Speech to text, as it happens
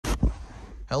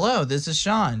Hello, this is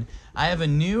Sean. I have a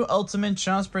new Ultimate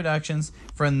Sean's Productions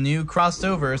for new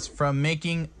crossovers from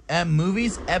making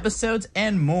movies, episodes,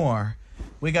 and more.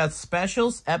 We got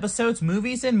specials, episodes,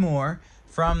 movies, and more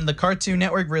from the Cartoon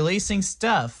Network releasing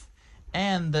stuff.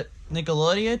 And the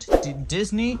Nickelodeon,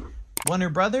 Disney, Warner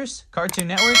Brothers, Cartoon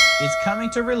Network is coming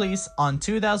to release on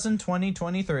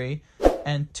 2020-23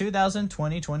 and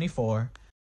 2020-24.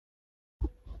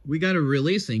 We got a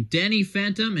releasing Danny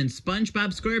Phantom and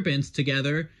SpongeBob SquarePants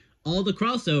together. All the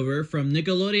crossover from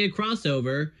Nickelodeon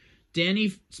crossover. Danny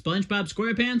SpongeBob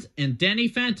SquarePants and Danny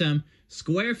Phantom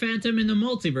Square Phantom in the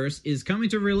Multiverse is coming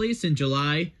to release in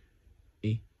July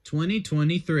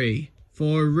 2023.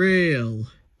 For real.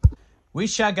 We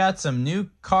got some new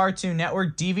Cartoon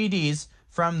Network DVDs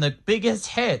from the biggest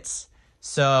hits.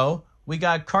 So we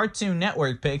got Cartoon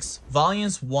Network picks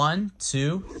volumes 1,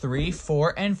 2, 3,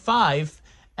 4, and 5.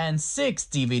 And 6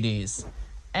 DVDs.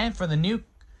 And for the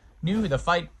The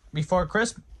Fight Before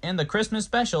Christmas and the Christmas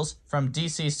specials from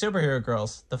DC Superhero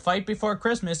Girls. The Fight Before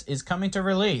Christmas is coming to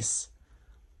release.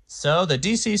 So the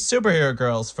DC Superhero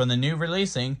Girls from the new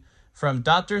releasing from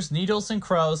Doctors, Needles, and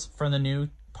Crows from the new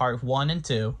part 1 and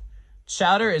 2.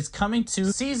 Chowder is coming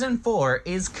to Season 4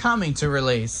 is coming to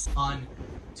release on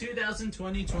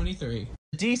 2020-23.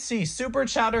 DC Super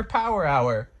Chowder Power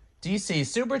Hour. DC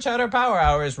Super Chowder Power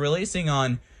Hour is releasing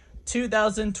on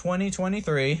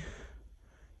 2020-23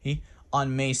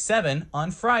 on May 7 on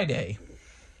Friday.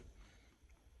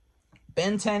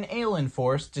 Ben 10 Alien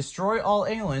Force Destroy All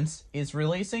Aliens is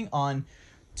releasing on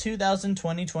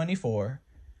 2020-24.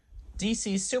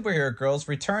 DC Superhero Girls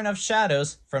Return of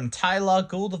Shadows from Ty Law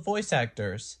Ghul, the voice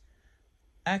actor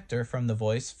from the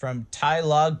voice from Ty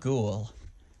Law Ghul.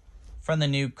 From the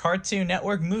new Cartoon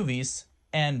Network movies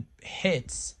and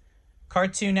hits.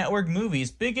 Cartoon Network Movies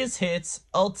Biggest Hits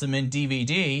Ultimate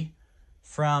DVD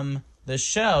from the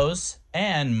shows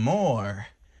and more.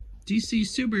 DC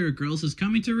Superhero Girls is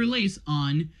coming to release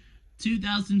on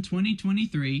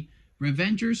 2020-23.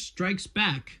 Revengers Strikes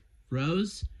Back.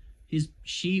 Rose,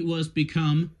 she was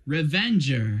become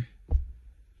Revenger.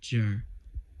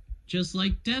 Just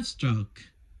like Deathstroke,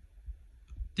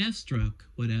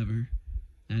 whatever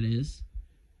that is.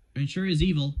 I'm sure is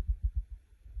evil.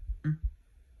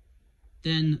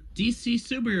 Then DC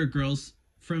Superhero Girls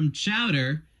from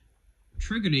Chowder,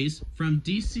 Triggerdies from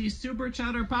DC Super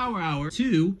Chowder Power Hour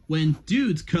 2, When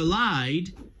Dudes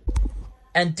Collide,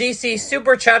 and DC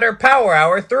Super Chowder Power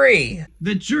Hour 3,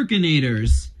 The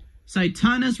Jerkinators,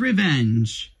 Saitana's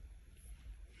Revenge.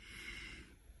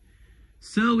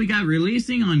 So we got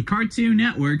releasing on Cartoon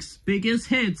Network's biggest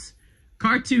hits,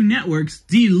 Cartoon Network's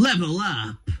D-Level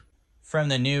Up. From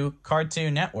the new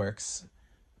Cartoon Networks,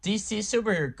 DC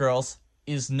Superhero Girls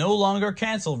is no longer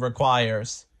canceled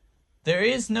requires. There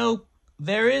is DC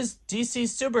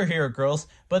Superhero Girls,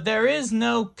 but there is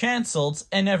no canceled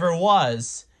and never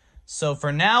was. So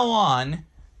for now on,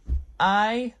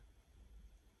 I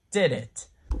did it.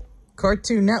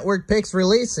 Cartoon Network picks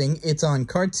releasing, it's on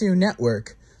Cartoon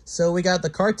Network. So we got the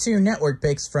Cartoon Network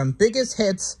picks from biggest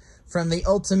hits from the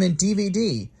Ultimate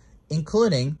DVD,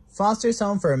 including Foster's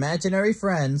Home for Imaginary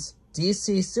Friends,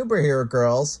 DC Superhero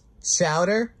Girls,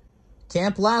 Chowder,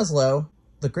 Camp Lazlo,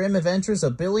 The Grim Adventures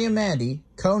of Billy and Mandy,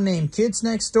 codenamed Kids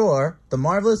Next Door, The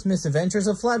Marvelous Misadventures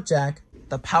of Flapjack,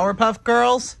 The Powerpuff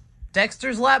Girls,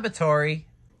 Dexter's Laboratory,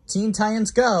 Teen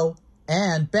Titans Go,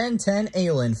 and Ben 10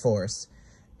 Alien Force,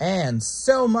 and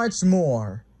so much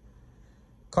more.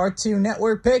 Cartoon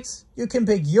Network picks, you can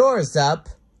pick yours up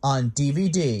on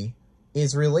DVD,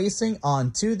 is releasing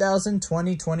on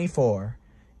 2020-24,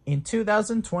 in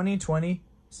 2020-27.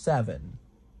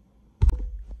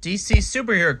 DC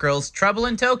Superhero Girls Trouble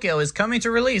in Tokyo is coming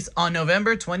to release on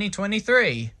November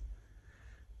 2023.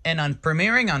 And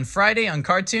premiering on Friday on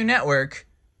Cartoon Network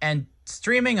and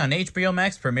streaming on HBO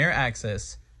Max Premier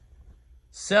Access.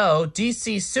 So,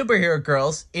 DC Superhero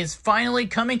Girls is finally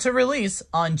coming to release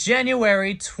on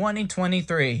January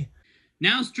 2023.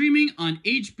 Now streaming on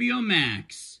HBO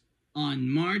Max on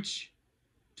March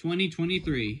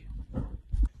 2023.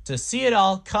 To see it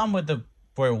all, come with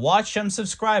for Watch Some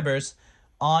subscribers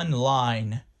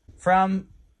online. From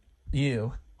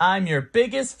you, I'm your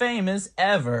biggest famous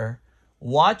ever.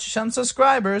 Watch some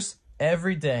subscribers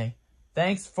every day.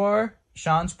 Thanks for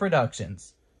Sean's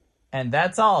Productions. And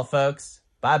that's all, folks.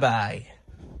 Bye-bye.